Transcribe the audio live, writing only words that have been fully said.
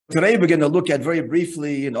Today we're going to look at very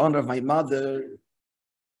briefly, in honor of my mother,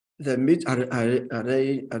 the Areini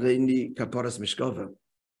Kaparas Mishkova.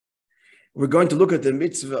 We're going to look at the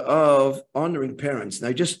mitzvah of honoring parents.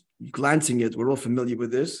 Now, just glancing at it, we're all familiar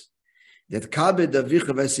with this, that Kabed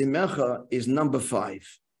Avicha V'Simecha is number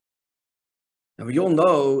 5. Now, we all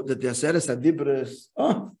know that the Aseres Adibres,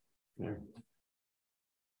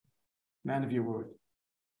 man of your word.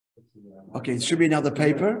 Okay, it should be another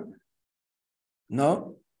paper.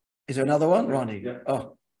 No? Is there another one? Ronnie? Yeah.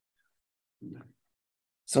 Oh.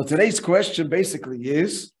 So today's question basically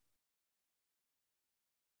is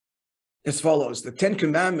as follows. The 10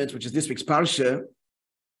 Commandments, which is this week's Parshat,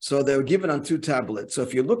 so they were given on 2 tablets. So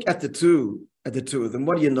if you look at the two of them,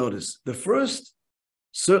 what do you notice? The first,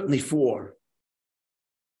 certainly 4,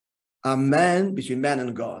 are between man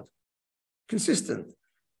and God. Consistent.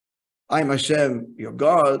 I am Hashem, your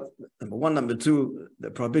God, number 1. Number 2,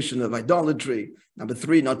 the prohibition of idolatry. Number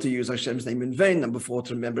 3, not to use Hashem's name in vain. Number 4,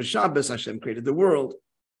 to remember Shabbos. Hashem created the world.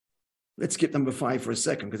 Let's skip number 5 for a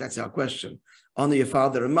second, because that's our question. Honor your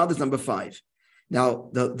father and mother is number 5. Now,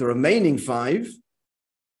 the remaining 5,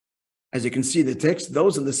 as you can see in the text,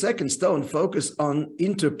 those in the second stone focus on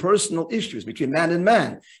interpersonal issues between man and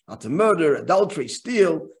man. Not to murder, adultery,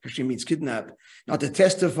 steal, actually means kidnap. Not to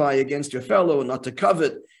testify against your fellow, not to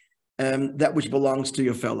covet that which belongs to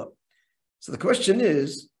your fellow. So the question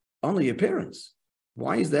is, honor your parents.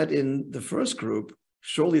 Why is that in the first group?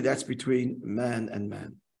 Surely that's between man and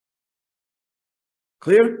man.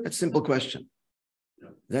 Clear? That's a simple question.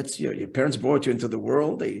 That's your parents brought you into the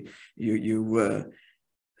world.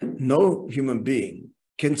 No human being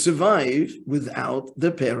can survive without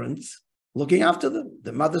the parents looking after them.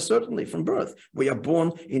 The mother certainly from birth. We are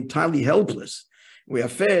born entirely helpless. We are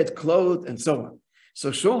fed, clothed, and so on. So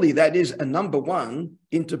surely that is a number 1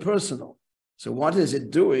 interpersonal. So what is it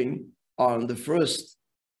doing on the first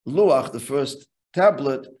luach, the first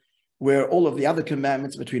tablet, where all of the other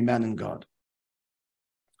commandments between man and God?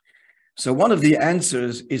 So one of the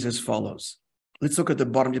answers is as follows. Let's look at the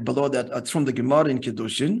bottom below that. It's from the Gemara in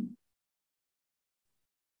Kiddushin.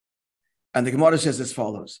 And the Gemara says as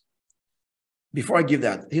follows. Before I give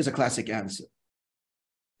that, here's a classic answer.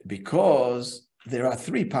 Because there are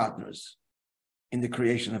 3 partners in the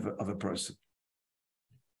creation of a person.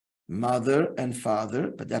 Mother and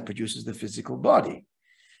father, but that produces the physical body.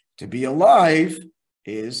 To be alive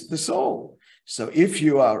is the soul. So if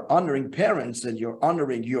you are honoring parents and you're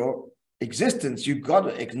honoring your existence, you've got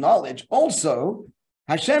to acknowledge also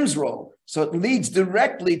Hashem's role. So it leads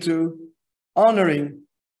directly to honoring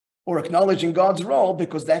or acknowledging God's role,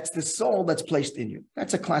 because that's the soul that's placed in you.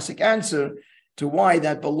 That's a classic answer to why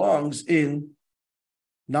that belongs in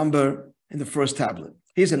the first tablet.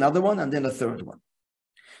 Here's another one, and then a third one.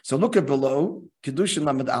 So look at below, Kiddushin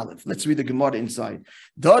Lamed Aleph. Let's read the Gemara inside.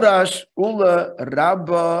 Dorash Ula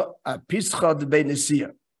Rabba Apischad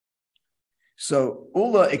Beinesiya. So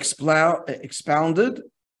Ula expounded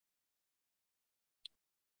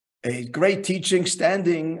a great teaching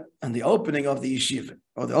standing on the opening of the yeshiva,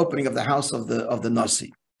 or the opening of the house of the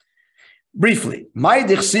Nasi. Briefly,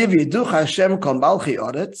 what's the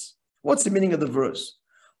meaning of the verse?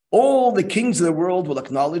 All the kings of the world will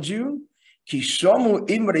acknowledge you,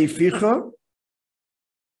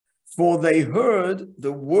 for they heard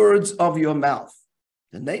the words of your mouth.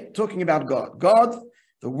 And they talking about God. God,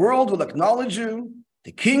 the world will acknowledge you,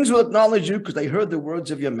 the kings will acknowledge you because they heard the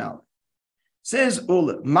words of your mouth. It says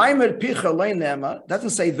Ula, Maimer Picha Leinema, doesn't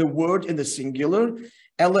say the word in the singular,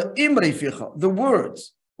 Ela Imre Ficha, the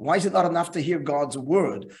words. Why is it not enough to hear God's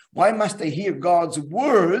word? Why must they hear God's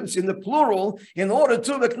words in the plural in order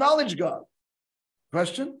to acknowledge God?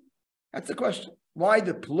 Question? That's the question. Why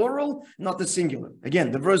the plural, not the singular?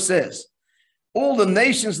 Again, the verse says, all the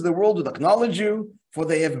nations of the world will acknowledge you, for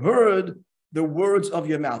they have heard the words of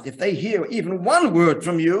your mouth. If they hear even 1 word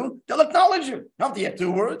from you, they'll acknowledge you. Not to hear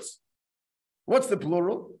 2 words. What's the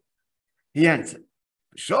plural? He answered,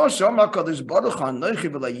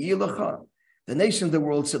 the nations of the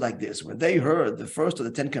world said like this. When they heard the first of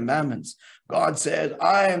the 10 commandments, God said,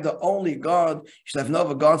 I am the only God. You should have no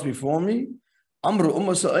other gods before me.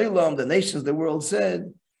 The nations of the world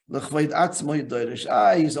said,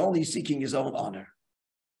 he's only seeking his own honor.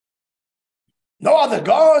 No other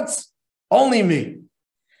gods, only me.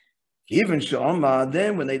 Even Shama,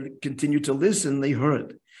 then when they continued to listen, they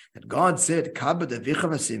heard that God said, God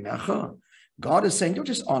is saying, don't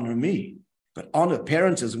just honor me, but honor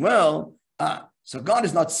parents as well. So God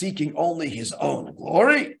is not seeking only his own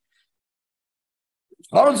glory.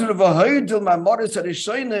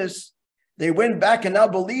 They went back and now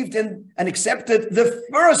believed in and accepted the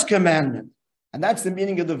first commandment. And that's the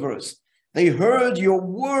meaning of the verse. They heard your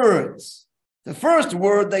words. The first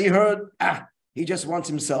word they heard, he just wants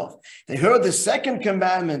himself. They heard the second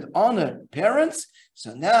commandment, honor parents.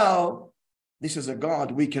 So now this is a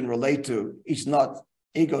God we can relate to. He's not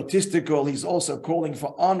egotistical. He's also calling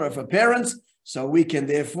for honor for parents. So we can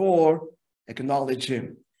therefore acknowledge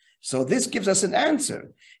him. So this gives us an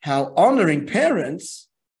answer, how honoring parents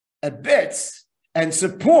abets and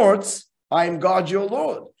supports, I am God your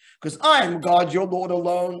Lord. Because I am God your Lord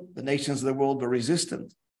alone, the nations of the world were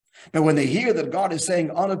resistant. But when they hear that God is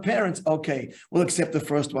saying honor parents, okay, we'll accept the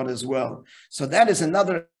first one as well. So that is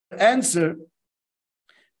another answer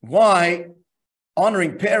why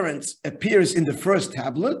honoring parents appears in the first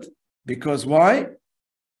tablet. Because why?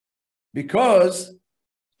 Because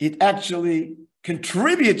it actually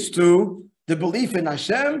contributes to the belief in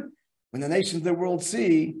Hashem when the nations of the world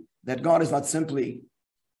see that God is not simply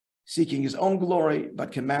seeking his own glory,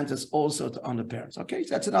 but commands us also to honor parents. Okay,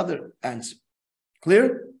 so that's another answer.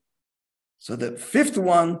 Clear? So the fifth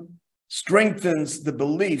one strengthens the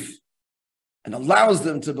belief and allows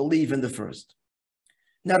them to believe in the first.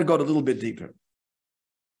 Now to go a little bit deeper.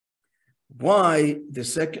 Why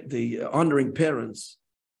the honoring parents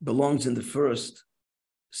belongs in the first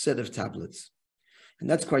set of tablets? And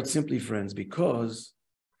that's quite simply, friends, because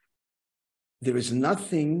there is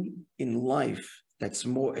nothing in life that's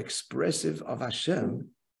more expressive of Hashem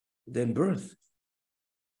than birth.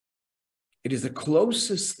 It is the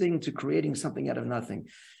closest thing to creating something out of nothing.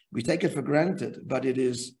 We take it for granted, but it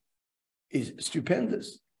is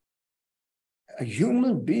stupendous. A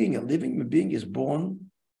human being, a living human being, is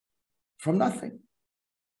born from nothing.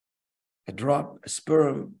 A drop, a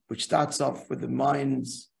sperm, which starts off with the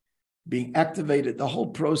minds being activated. The whole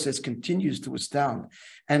process continues to astound.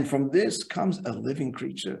 And from this comes a living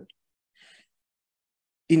creature.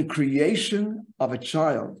 In creation of a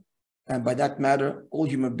child, and by that matter, all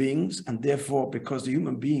human beings, and therefore, because the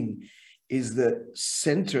human being is the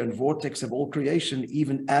center and vortex of all creation,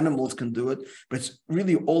 even animals can do it, but it's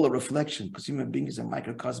really all a reflection, because human being is a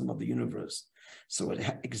microcosm of the universe. So what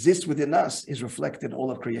exists within us is reflected in all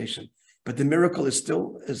of creation. But the miracle is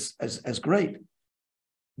still as great.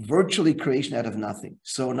 Virtually creation out of nothing.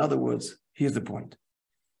 So in other words, here's the point.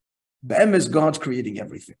 Be'em is God's creating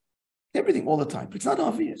everything. Everything all the time. But it's not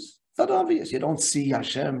obvious. It's not obvious. You don't see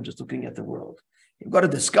Hashem just looking at the world. You've got to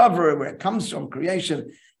discover where it comes from,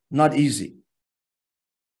 creation. Not easy.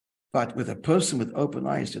 But with a person with open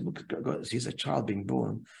eyes, you look at God, sees a child being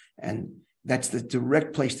born, and that's the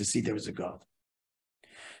direct place to see there is a God.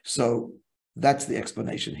 So that's the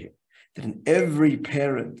explanation here. That in every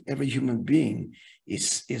parent, every human being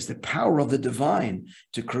is the power of the divine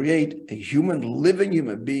to create a living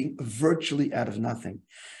human being virtually out of nothing.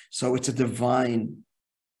 So it's a divine,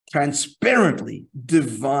 transparently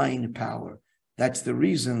divine power. That's the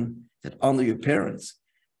reason that honor your parents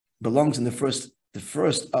belongs in the first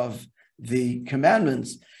of the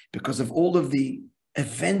commandments, because of all of the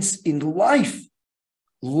events in life.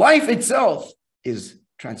 Life itself is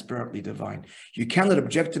transparently divine. You cannot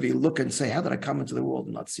objectively look and say, how did I come into the world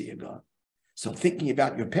and not see a God? So thinking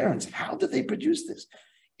about your parents, how did they produce this?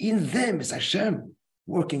 In them is Hashem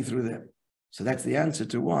working through them. So that's the answer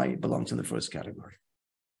to why it belongs in the first category.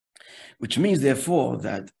 Which means, therefore,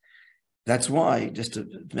 that's why, just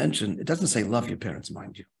to mention, it doesn't say love your parents,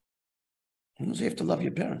 mind you. It doesn't say you have to love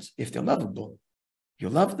your parents. If they're lovable, you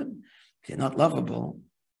love them. If they're not lovable,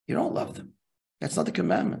 you don't love them. That's not the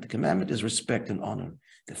commandment. The commandment is respect and honor.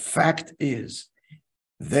 The fact is,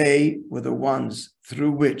 they were the ones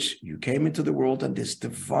through which you came into the world, and this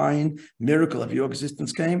divine miracle of your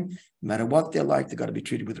existence came. No matter what they're like, they've got to be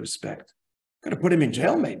treated with respect. Got to put him in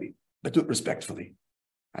jail, maybe, but do it respectfully.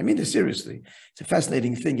 I mean this seriously. It's a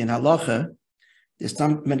fascinating thing. In halacha, there's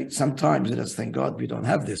sometimes, let us thank God we don't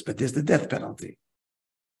have this, but there's the death penalty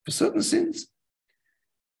for certain sins.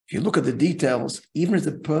 If you look at the details, even as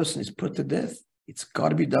the person is put to death, it's got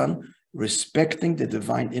to be done respecting the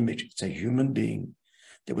divine image. It's a human being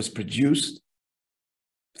that was produced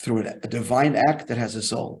through a divine act that has a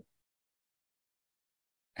soul.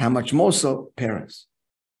 How much more so parents?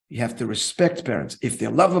 You have to respect parents. If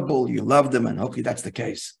they're lovable, you love them, and hopefully that's the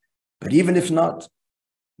case. But even if not,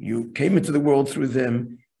 you came into the world through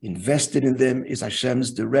them, invested in them, is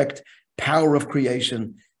Hashem's direct power of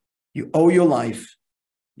creation. You owe your life,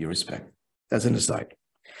 you respect. That's an aside.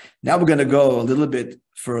 Now we're going to go a little bit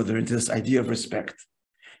further into this idea of respect,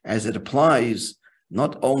 as it applies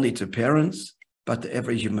not only to parents, but to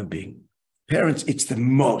every human being. Parents, it's the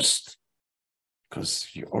most, because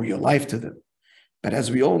you owe your life to them. But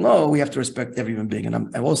as we all know, we have to respect every human being. And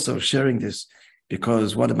I'm also sharing this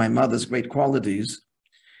because one of my mother's great qualities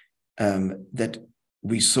that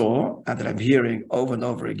we saw, and that I'm hearing over and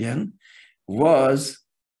over again, was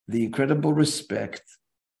the incredible respect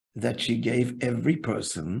that she gave every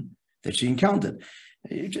person that she encountered.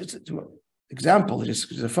 Just example,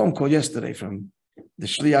 just a phone call yesterday from the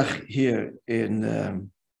shliach here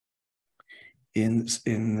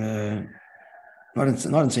not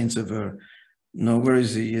in Saint Sever, no, where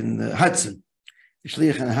is he? In Hudson. The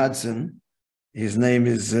shliach in Hudson. His name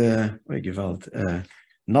is Nochem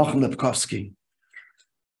Lepkowski.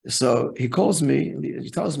 So he calls me. He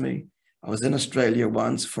tells me, I was in Australia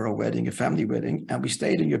once for a wedding, a family wedding, and we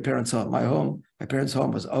stayed in your parents' home. My parents'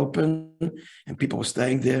 home was open, and people were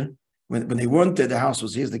staying there. When they weren't there, the house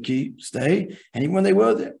was, here's the key, stay. And even when they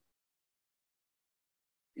were there,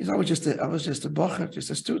 I was just a bocher, just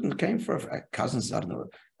a student, came for a cousin's, I don't know,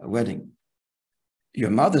 a wedding. Your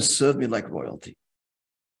mother served me like royalty.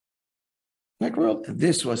 Like royalty. And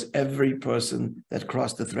this was every person that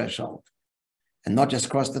crossed the threshold. And not just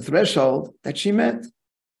crossed the threshold that she met.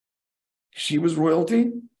 She was royalty,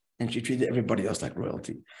 and she treated everybody else like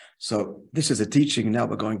royalty. So this is a teaching now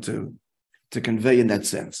we're going to convey in that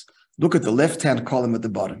sense. Look at the left-hand column at the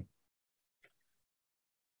bottom.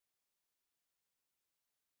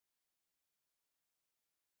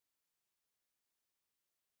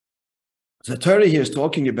 So Torah here is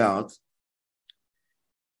talking about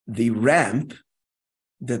the ramp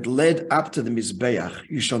that led up to the Mizbeach.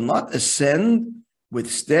 You shall not ascend with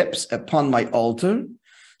steps upon my altar,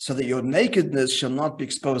 so that your nakedness shall not be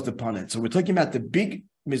exposed upon it. So we're talking about the big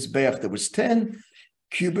Mizbeach that was 10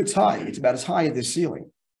 cubits high. It's about as high as the ceiling.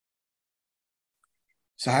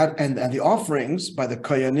 So and the offerings by the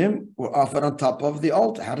Kohanim were offered on top of the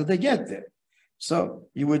altar. How did they get there? So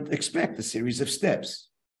you would expect a series of steps.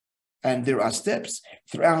 And there are steps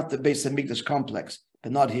throughout the Beis Hamikdash complex,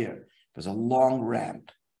 but not here. There's a long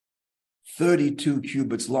ramp, 32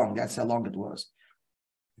 cubits long. That's how long it was.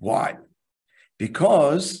 Why?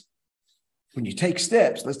 Because when you take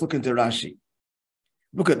steps, let's look into Rashi.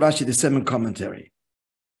 Look at Rashi, the second commentary.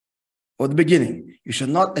 Or the beginning. You should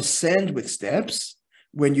not ascend with steps.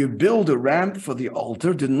 When you build a ramp for the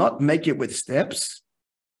altar, do not make it with steps.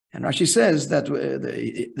 And Rashi says that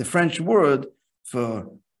the French word for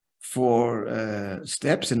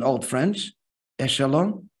steps in Old French,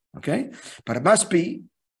 echelon, okay? But it must be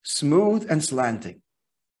smooth and slanting.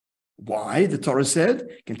 Why? The Torah said,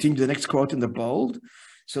 continue the next quote in the bold,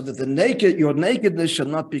 so that your nakedness shall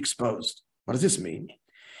not be exposed. What does this mean?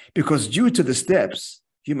 Because due to the steps,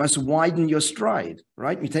 you must widen your stride,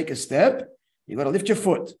 right? You take a step, you got to lift your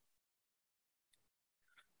foot.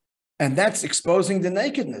 And that's exposing the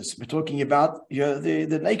nakedness. We're talking about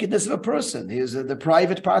the nakedness of a person. Here's the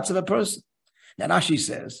private parts of a person. Now Rashi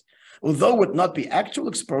says, although it would not be actual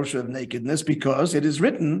exposure of nakedness, because it is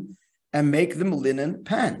written, and make them linen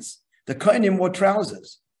pants. The Kohanim wore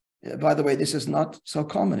trousers. By the way, this is not so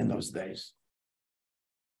common in those days.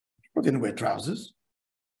 People didn't wear trousers.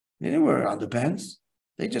 They didn't wear underpants.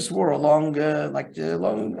 They just wore a long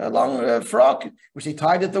frock, which they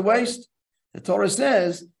tied at the waist. The Torah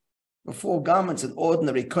says, the 4 garments an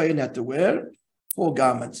ordinary Kohen had to wear, 4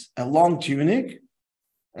 garments, a long tunic,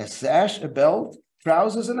 a sash, a belt,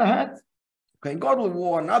 trousers, and a hat. Okay, God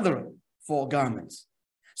wore another 4 garments.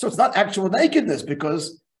 So it's not actual nakedness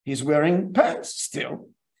because he's wearing pants still.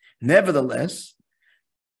 Nevertheless,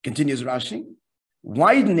 continues Rashi,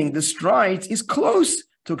 widening the strides is close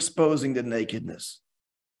to exposing the nakedness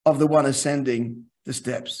of the one ascending the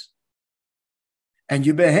steps. And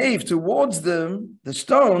you behave towards them, the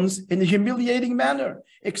stones, in a humiliating manner,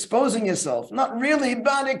 exposing yourself. Not really,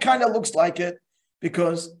 but it kind of looks like it,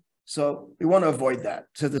 because, so we want to avoid that.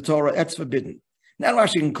 So the Torah, that's forbidden. Now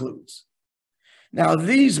Rashi concludes. Now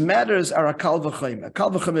these matters are a kal v'chomer. A kal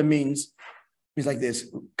v'chomer means like this.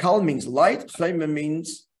 Kal means light, chomer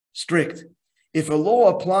means strict. If a law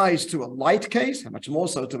applies to a light case, how much more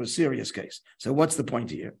so to a serious case? So what's the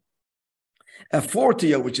point here? A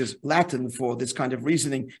fortio, which is Latin for this kind of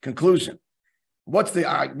reasoning conclusion. What's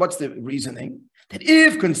the reasoning? That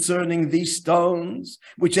if concerning these stones,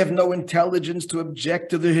 which have no intelligence to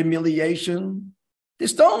object to the humiliation, the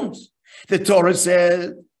stones, the Torah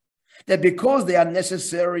said that because they are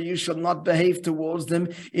necessary, you shall not behave towards them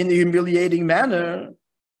in a humiliating manner.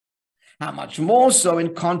 How much more so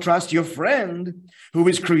in contrast your friend, who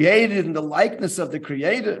is created in the likeness of the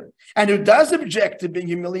Creator, and who does object to being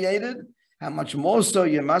humiliated, how much more so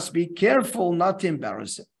you must be careful not to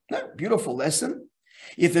embarrass him. Beautiful lesson.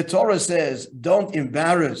 If the Torah says, don't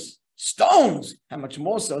embarrass stones, how much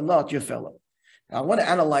more so not your fellow. Now, I want to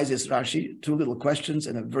analyze this, Rashi, 2 little questions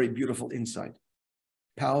and a very beautiful insight.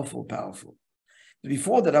 Powerful, powerful.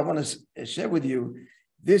 Before that, I want to share with you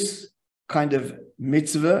this kind of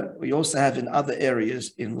mitzvah we also have in other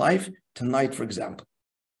areas in life. Tonight, for example,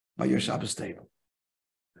 by your Shabbos table.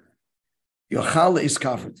 Your challah is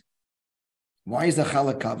covered. Why is the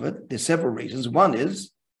challah covered? There's several reasons. One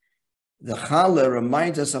is the challah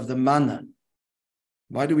reminds us of the manna.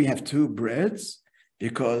 Why do we have two breads?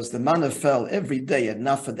 Because the manna fell every day,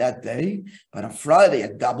 enough for that day, but on Friday,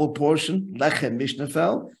 a double portion, lechem mishnah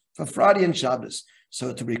fell, for Friday and Shabbos.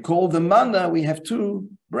 So to recall the manna, we have two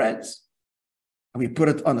breads. And we put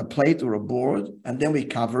it on a plate or a board, and then we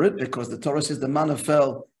cover it, because the Torah says the manna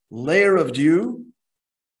fell, layer of dew,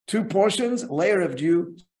 two portions, layer of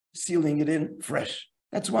dew, sealing it in fresh.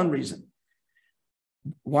 That's one reason.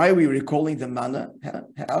 Why are we recalling the manna?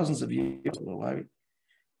 Thousands of years ago. Why?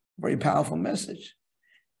 Very powerful message.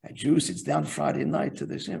 A Jew sits down Friday night to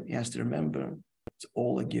this. He has to remember it's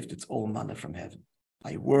all a gift. It's all manna from heaven.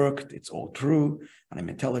 I worked. It's all true. And I'm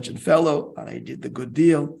an intelligent fellow. And I did the good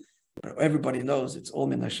deal. But everybody knows it's all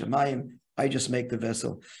min hashamayim. I just make the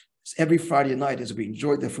vessel. It's every Friday night as we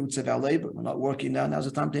enjoy the fruits of our labor. We're not working now. Now's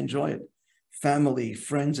the time to enjoy it. Family,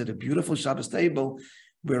 friends at a beautiful Shabbos table.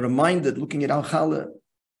 We're reminded, looking at our challah,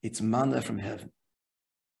 it's manna from heaven.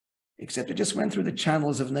 Except it just went through the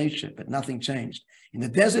channels of nature, but nothing changed. In the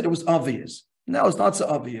desert, it was obvious. Now it's not so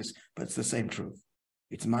obvious, but it's the same truth.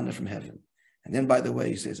 It's manna from heaven. And then, by the way,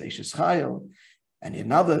 he says, Eishes Chayil, and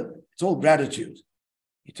another, it's all gratitude.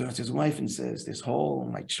 He turns to his wife and says, this whole,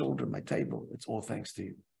 my children, my table, it's all thanks to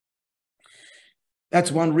you.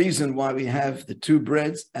 That's one reason why we have the two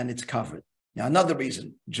breads and it's covered. Now, another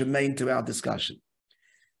reason, germane to our discussion.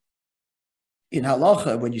 In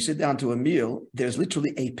halacha, when you sit down to a meal, there's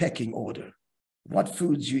literally a pecking order. What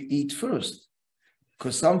foods you eat first?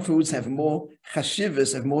 Because some foods have more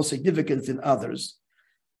chashivas, have more significance than others.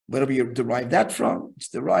 Where do we derive that from? It's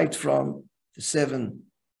derived from the 7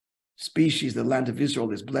 species the land of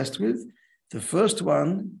Israel is blessed with. The first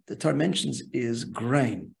one the Torah mentions is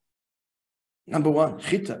grain. Number 1,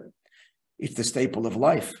 chita. It's the staple of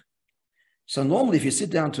life. So normally if you sit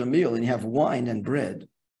down to a meal and you have wine and bread,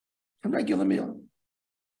 a regular meal,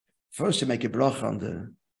 first you make a bracha on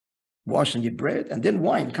the washing your bread, and then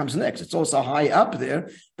wine comes next. It's also high up there,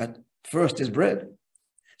 but first is bread.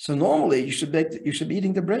 So normally you should be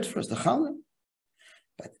eating the bread first, the challah.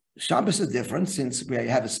 But Shabbos is different, since we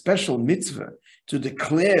have a special mitzvah to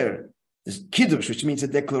declare this kiddush, which means a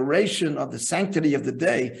declaration of the sanctity of the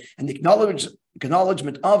day and the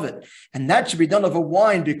acknowledgement of it. And that should be done over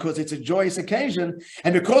wine because it's a joyous occasion.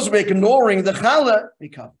 And because we're ignoring the challah, we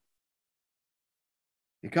cover.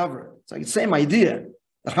 We cover it. It's like the same idea.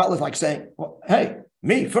 The challah is like saying, well, hey,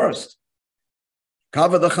 me first.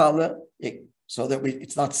 Cover the challah so that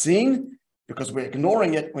it's not seen, because we're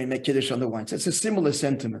ignoring it when we make kiddush on the wine. So it's a similar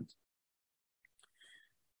sentiment.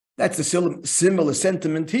 That's the similar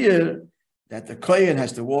sentiment here, that the kohen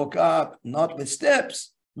has to walk up, not with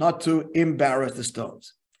steps, not to embarrass the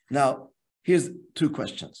stones. Now, here's 2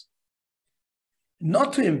 questions.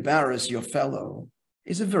 Not to embarrass your fellow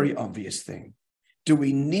is a very obvious thing. Do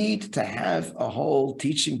we need to have a whole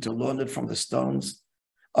teaching to learn it from the stones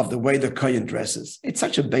of the way the kohen dresses? It's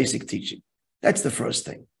such a basic teaching. That's the first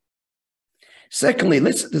thing. Secondly,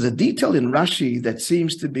 there's a detail in Rashi that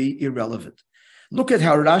seems to be irrelevant. Look at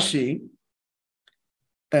how Rashi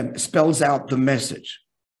spells out the message.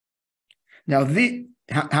 Now,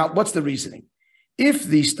 what's the reasoning? If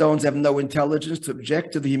these stones have no intelligence to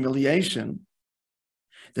object to the humiliation,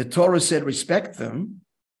 the Torah said respect them,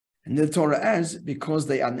 and the Torah adds because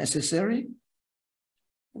they are necessary.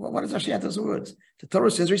 Well, what does Rashi add those words? The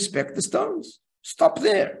Torah says respect the stones. Stop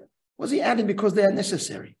there. What's he adding? Because they are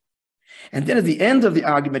necessary. And then at the end of the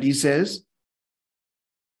argument, he says,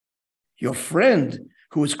 your friend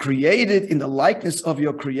who is created in the likeness of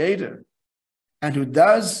your creator and who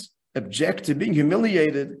does object to being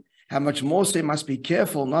humiliated, how much more so must be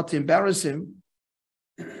careful not to embarrass him.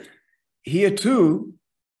 Here too,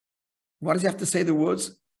 what does he have to say the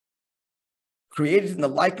words? Created in the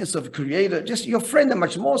likeness of a creator, just your friend, and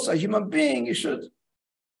much more so a human being, you should.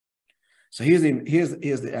 So here's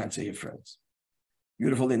the answer here, friends.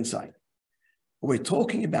 Beautiful insight. What we're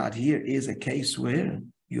talking about here is a case where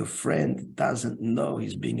your friend doesn't know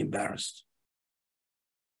he's being embarrassed.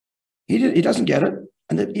 He doesn't get it,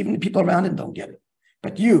 and even the people around him don't get it.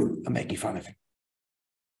 But you are making fun of him.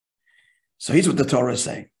 So here's what the Torah is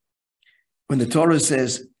saying. When the Torah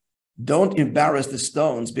says, don't embarrass the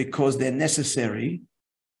stones because they're necessary,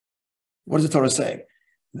 what does the Torah say?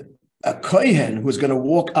 A kohen who's going to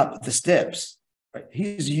walk up the steps, right,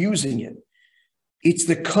 he's using it. It's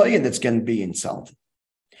the kohen that's going to be insulted.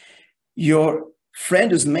 Your friend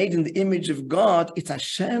who's made in the image of God, it's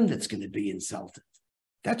Hashem that's going to be insulted.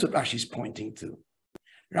 That's what Rashi's pointing to.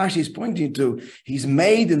 Rashi is pointing to, he's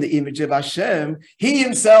made in the image of Hashem. He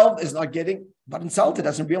himself is not getting but insulted,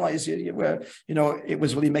 doesn't realize where, it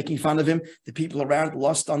was really making fun of him. The people around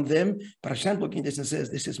lost on them. But Hashem looking at this and says,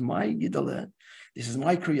 this is my Yidoleh. This is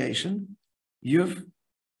my creation. You've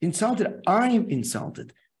insulted. I'm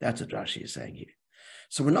insulted. That's what Rashi is saying here.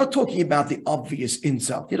 So we're not talking about the obvious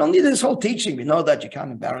insult. You don't need this whole teaching. We know that you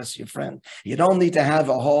can't embarrass your friend. You don't need to have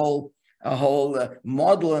a whole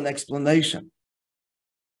model and explanation.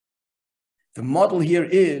 The model here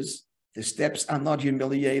is the steps are not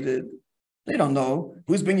humiliated. They don't know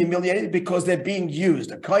who's being humiliated because they're being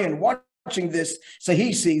used. A kohen watching this, so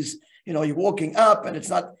he sees, you're walking up and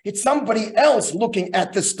it's somebody else looking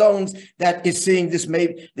at the stones that is seeing this.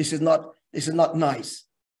 Maybe this is not nice.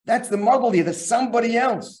 That's the model here. There's somebody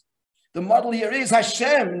else. The model here is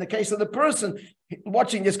Hashem in the case of the person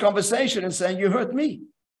watching this conversation and saying, you hurt me.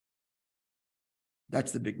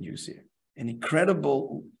 That's the big news here. An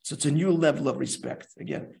incredible, so it's a new level of respect.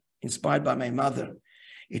 Again, inspired by my mother.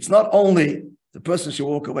 It's not only the person should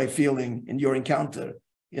walk away feeling in your encounter,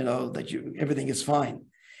 that everything is fine.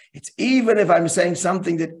 It's even if I'm saying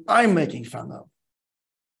something that I'm making fun of.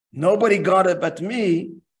 Nobody got it but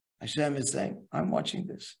me. Hashem is saying, I'm watching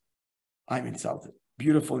this. I'm insulted.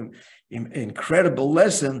 Beautiful, incredible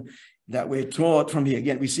lesson that we're taught from here.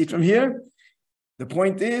 Again, we see it from here. The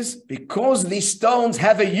point is, because these stones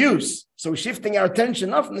have a use, so shifting our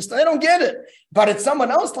attention off from the stone, I don't get it. But it's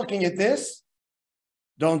someone else looking at this,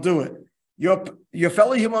 don't do it. Your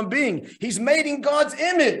fellow human being, he's made in God's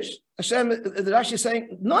image. Hashem, Rashi is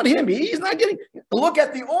saying, not him. He's not getting, look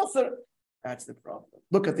at the author. That's the problem.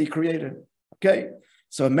 Look at the creator. Okay?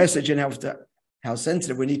 So a message in how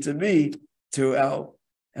sensitive we need to be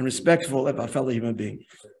and respectful of our fellow human being.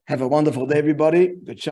 Have a wonderful day, everybody. Good